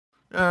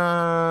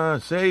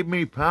Save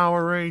me,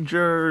 Power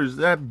Rangers!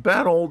 That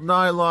bad old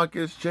Nylock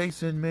is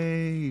chasing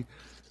me!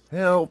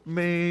 Help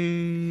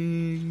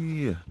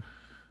me!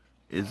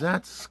 Is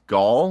that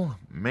Skull?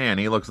 Man,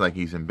 he looks like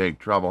he's in big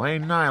trouble. Hey,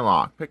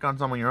 Nylock, pick on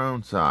some on your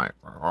own side.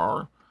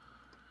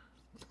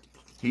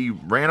 He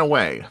ran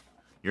away.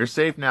 You're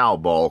safe now,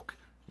 Bulk.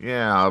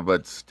 Yeah,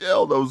 but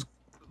still, those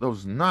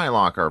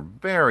Nylock are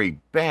very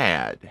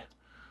bad.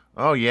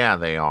 Oh, yeah,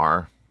 they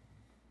are.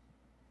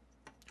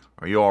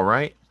 Are you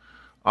alright?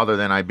 Other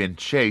than I've been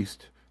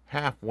chased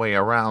halfway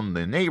around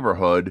the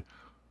neighborhood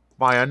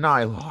by a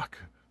Nylock.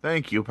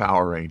 Thank you,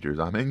 Power Rangers.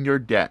 I'm in your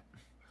debt.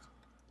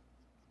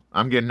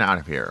 I'm getting out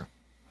of here.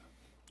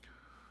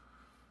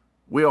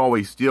 We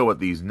always deal with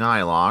these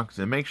Nylocks,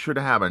 and make sure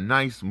to have a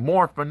nice,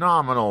 more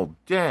phenomenal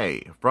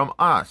day from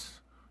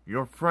us,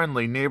 your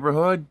friendly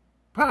neighborhood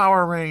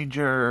Power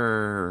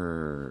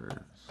Rangers.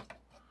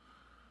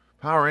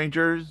 Power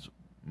Rangers,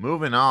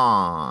 moving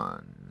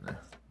on.